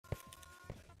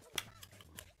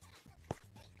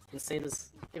can see there's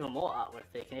even more artwork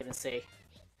there. You can even see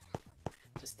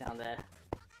just down there.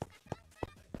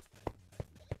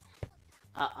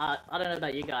 I don't know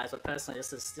about you guys, but personally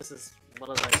this is one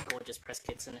of those gorgeous press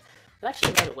kits, and it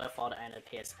actually made it worthwhile to own a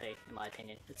PSP, in my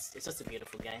opinion. It's just a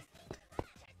beautiful game.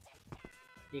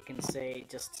 You can see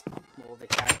just all the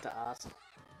character art.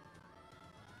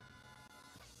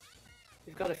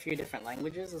 We've got a few different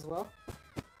languages as well.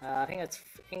 I think that's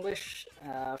English,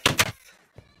 I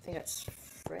think that's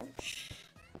French,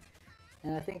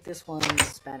 and I think this one's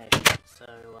Spanish. So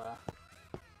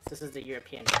this is the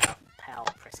European PAL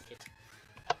press kit.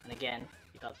 And again,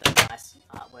 you got that nice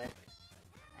artwork.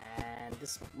 And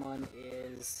this one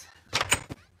is...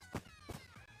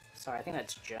 sorry, I think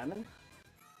that's German.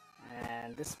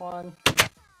 And this one...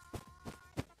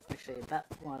 actually, that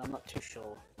one I'm not too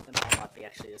sure. That one might be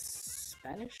actually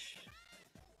Spanish.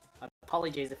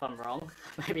 Apologies if I'm wrong.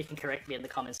 Maybe you can correct me in the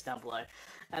comments down below.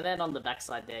 And then on the back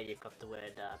side there, you've got the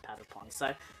word Patapon.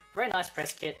 So, very nice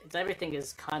press kit. Everything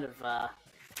is kind of...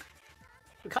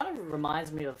 it kind of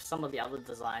reminds me of some of the other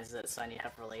designs that Sony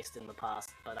have released in the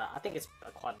past, but I think it's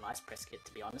quite a nice press kit,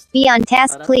 to be honest. Be on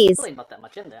task, but, please. There's really not that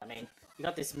much in there. I mean, you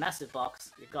got this massive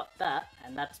box, you've got that,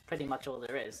 and that's pretty much all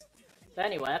there is. But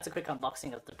anyway, that's a quick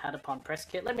unboxing of the Patapon press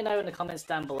kit. Let me know in the comments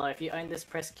down below if you own this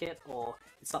press kit, or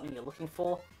it's something you're looking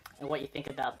for, and what you think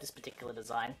about this particular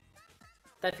design.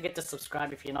 Don't forget to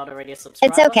subscribe if you're not already a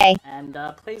subscriber. It's okay. And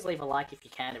please leave a like if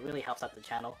you can, it really helps out the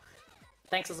channel.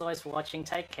 Thanks as always for watching,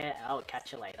 take care, and I will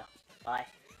catch you later. Bye.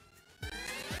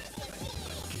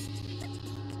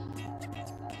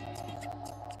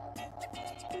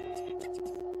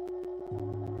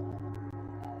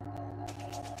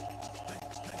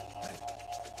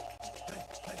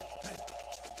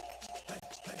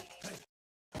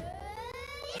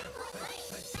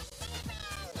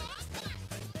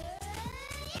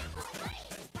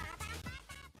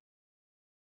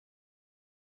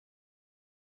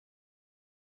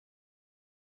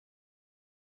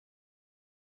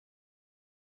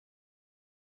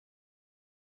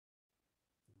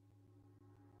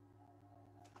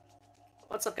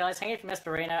 What's up guys, Henry from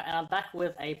Esperino, and I'm back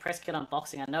with a press kit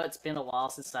unboxing. I know it's been a while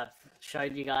since I've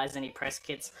showed you guys any press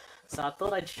kits, so I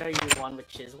thought I'd show you one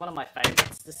which is one of my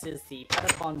favourites. This is the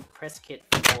Patapon press kit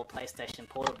for PlayStation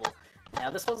Portable. Now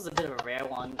this was a bit of a rare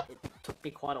one, it took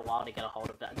me quite a while to get a hold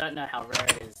of it. I don't know how rare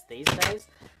it is these days,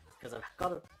 because I've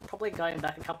got it probably going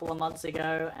back a couple of months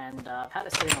ago, and I've had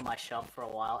it sitting on my shelf for a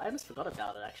while. I almost forgot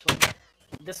about it actually.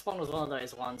 This one was one of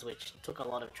those ones which took a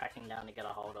lot of tracking down to get a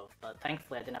hold of, but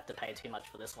thankfully I didn't have to pay too much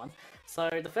for this one. So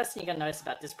the first thing you're going to notice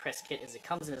about this press kit is it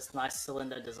comes in this nice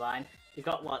cylinder design. You've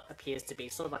got what appears to be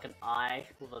sort of like an eye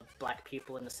with a black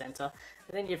pupil in the center,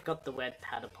 and then you've got the word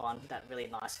Patapon, that really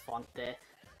nice font there,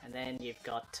 and then you've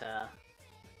got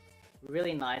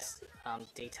really nice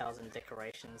details and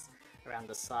decorations around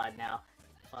the side. Now,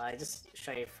 if I just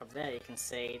show you from there, you can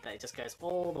see that it just goes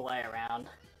all the way around.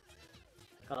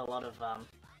 Got a lot of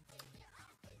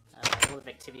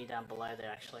activity down below there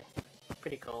actually.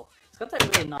 Pretty cool. It's got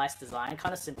that really nice design,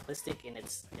 kind of simplistic in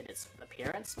its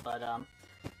appearance, but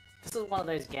this is one of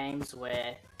those games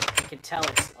where you can tell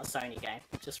it's a Sony game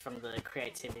just from the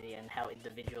creativity and how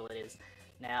individual it is.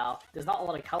 Now, there's not a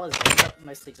lot of colours there, it's got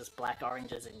mostly just black,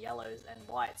 oranges, and yellows and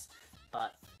whites,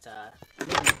 but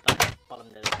even the bottom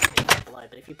there's nothing down below.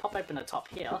 But if you pop open the top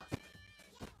here,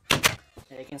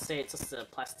 you can see it's just a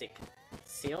plastic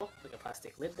seal, like a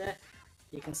plastic lid there.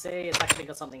 You can see it's actually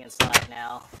got something inside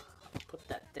now. I'll put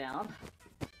that down.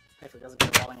 Hopefully it doesn't go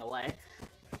rolling away.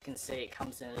 You can see it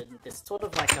comes in this sort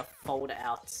of like a fold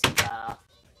out,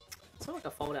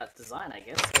 design, I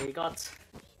guess. So you got,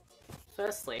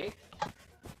 firstly,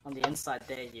 on the inside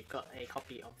there, you've got a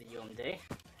copy of the UMD,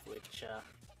 which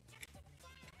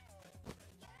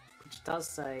does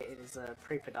say it is a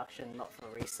pre-production, not for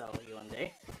resale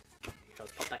UMD. I'll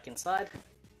just pop back inside,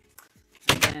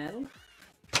 and then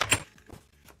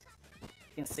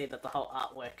you can see that the whole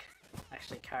artwork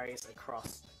actually carries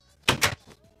across.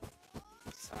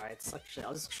 Sorry, it's actually,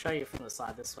 I'll just show you from the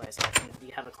side this way so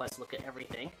you have a close look at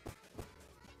everything.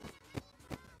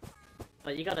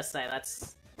 But you gotta say,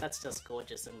 that's just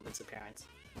gorgeous in its appearance.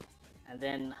 And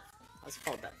then, let's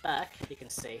fold that back, you can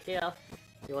see here,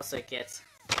 you also get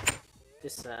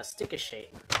this sticker sheet.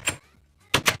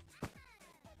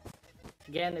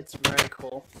 Again, it's very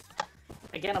cool.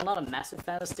 Again, I'm not a massive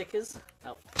fan of stickers.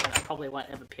 I probably won't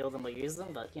ever peel them or use them,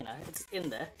 but you know, it's in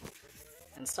there.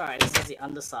 And sorry, this is the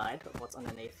underside of what's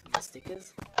underneath the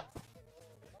stickers.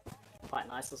 Quite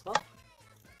nice as well.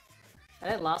 And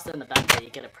then lastly, in the back there, you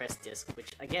get a press disc,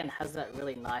 which again has that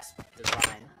really nice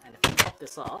design. And if I pop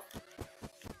this off,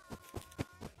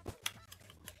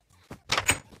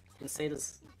 can see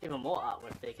there's even more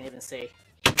artwork there. You can even see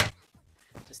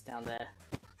just down there.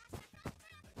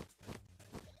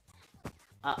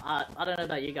 I don't know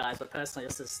about you guys, but personally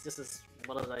this is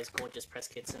one of those gorgeous press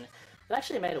kits, and it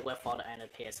actually made it worthwhile to own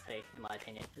a PSP, in my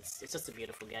opinion. It's just a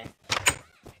beautiful game.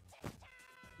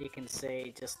 You can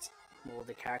see just more of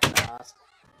the character art.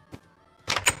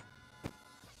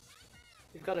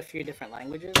 We've got a few different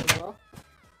languages as well.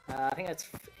 I think it's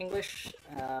English,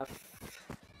 I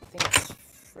think it's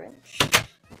French,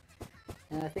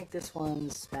 and I think this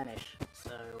one's Spanish.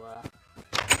 So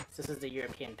this is the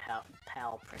European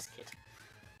PAL press kit.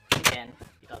 Again,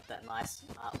 you got that nice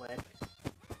artwork,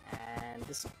 and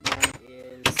this one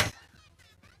is,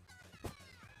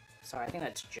 sorry, I think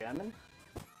that's German,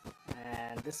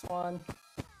 and this one,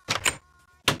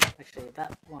 actually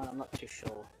that one I'm not too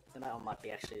sure, and that one might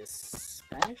be actually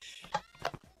Spanish.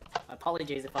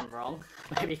 Apologies if I'm wrong,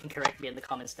 maybe you can correct me in the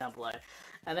comments down below.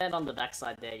 And then on the back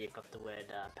side there you've got the word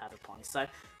Patapon. So,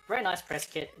 very nice press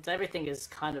kit. Everything is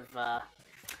kind of,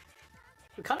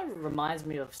 it kind of reminds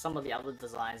me of some of the other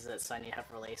designs that Sony have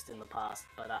released in the past,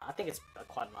 but I think it's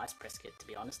quite a nice press kit, to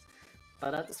be honest.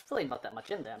 But there's really not that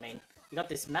much in there. I mean, you got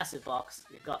this massive box,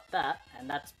 you've got that, and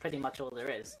that's pretty much all there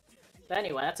is. But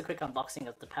anyway, that's a quick unboxing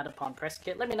of the Patapon press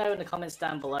kit. Let me know in the comments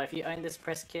down below if you own this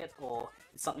press kit, or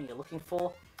it's something you're looking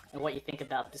for, and what you think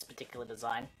about this particular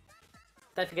design.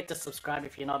 Don't forget to subscribe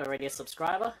if you're not already a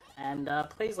subscriber, and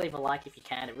please leave a like if you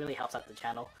can, it really helps out the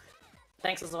channel.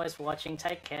 Thanks as always for watching,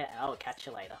 take care, and I will catch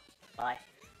you later. Bye.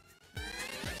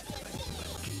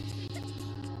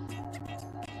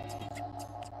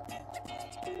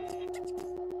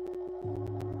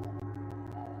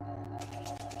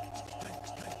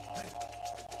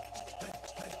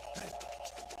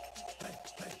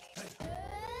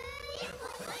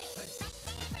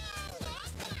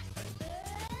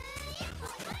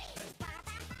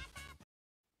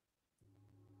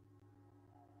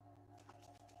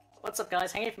 What's up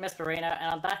guys, Hangy from Esperino,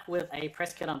 and I'm back with a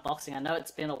press kit unboxing. I know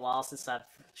it's been a while since I've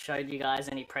showed you guys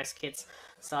any press kits,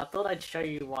 so I thought I'd show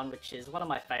you one which is one of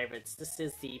my favorites. This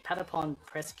is the Patapon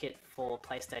press kit for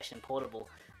PlayStation Portable.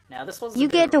 Now this was you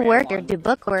get to work or do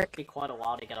book work. It'd be quite a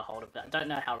while to get a hold of it. I don't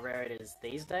know how rare it is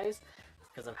these days,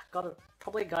 because I've got it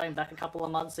probably going back a couple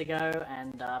of months ago,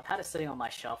 and I've had it sitting on my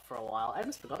shelf for a while. I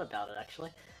almost forgot about it actually.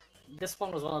 This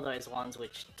one was one of those ones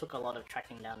which took a lot of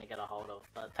tracking down to get a hold of,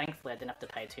 but thankfully I didn't have to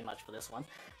pay too much for this one.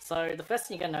 So the first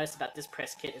thing you're going to notice about this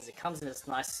press kit is it comes in this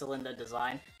nice cylinder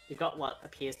design. You've got what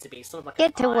appears to be sort of like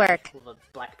Get to work with a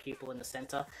black pupil in the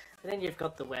center, and then you've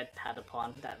got the word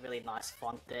Patapon, that really nice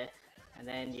font there, and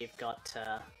then you've got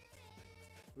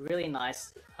really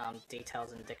nice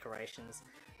details and decorations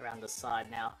around the side.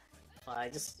 Now, if I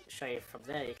just show you from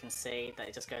there, you can see that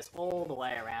it just goes all the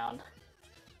way around.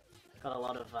 Got a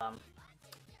lot of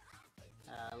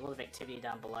activity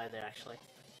down below there actually.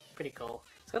 Pretty cool.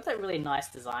 It's got that really nice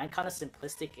design, kind of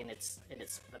simplistic in its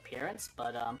appearance,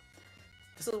 but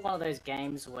this is one of those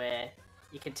games where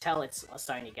you can tell it's a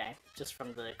Sony game just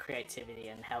from the creativity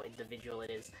and how individual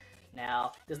it is.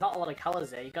 Now, there's not a lot of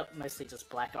colors there. You've got mostly just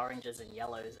black, oranges, and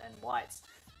yellows and whites,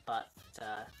 but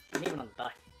and even on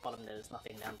the bottom there's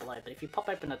nothing down below. But if you pop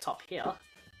open the top here,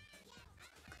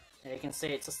 you can see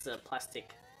it's just a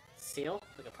plastic seal,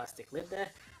 like a plastic lid there.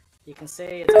 You can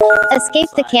see it's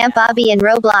Escape the Camp Bobby in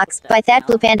Roblox by that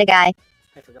Blue Panda guy.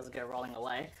 Hopefully it doesn't go rolling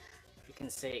away. You can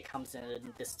see it comes in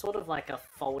this sort of like a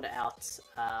fold out,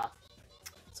 sort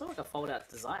of like a fold out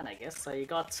design, I guess. So you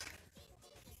got,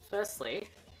 firstly,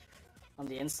 on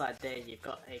the inside there you've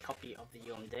got a copy of the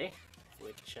UMD,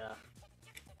 which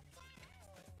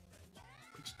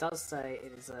does say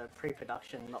it is a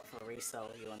pre-production, not for resale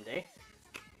UMD.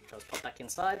 Which I'll just pop back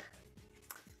inside.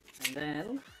 And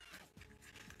then you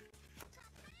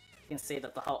can see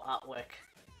that the whole artwork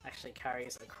actually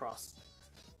carries across.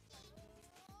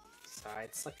 Sorry,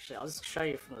 it's actually, I'll just show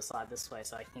you from the side this way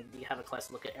so you have a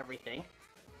close look at everything.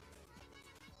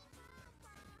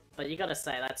 But you gotta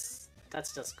say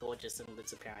that's just gorgeous in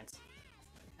its appearance.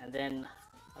 And then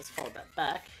let's fold that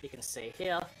back. You can see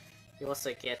here you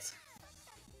also get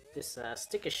this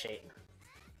sticker sheet.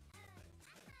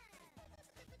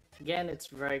 Again, it's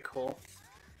very cool.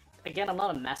 Again, I'm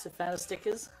not a massive fan of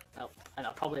stickers, and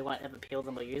I probably won't ever peel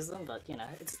them or use them, but you know,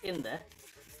 it's in there.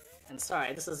 And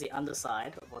sorry, this is the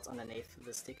underside of what's underneath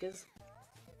the stickers.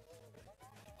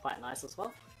 Quite nice as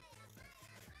well.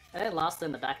 And then lastly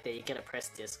in the back there you get a press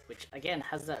disc, which again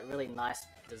has that really nice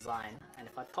design. And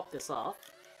if I pop this off,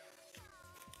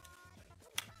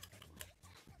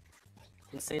 you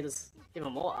can see there's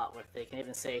even more artwork there. You can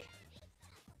even see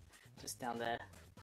just down there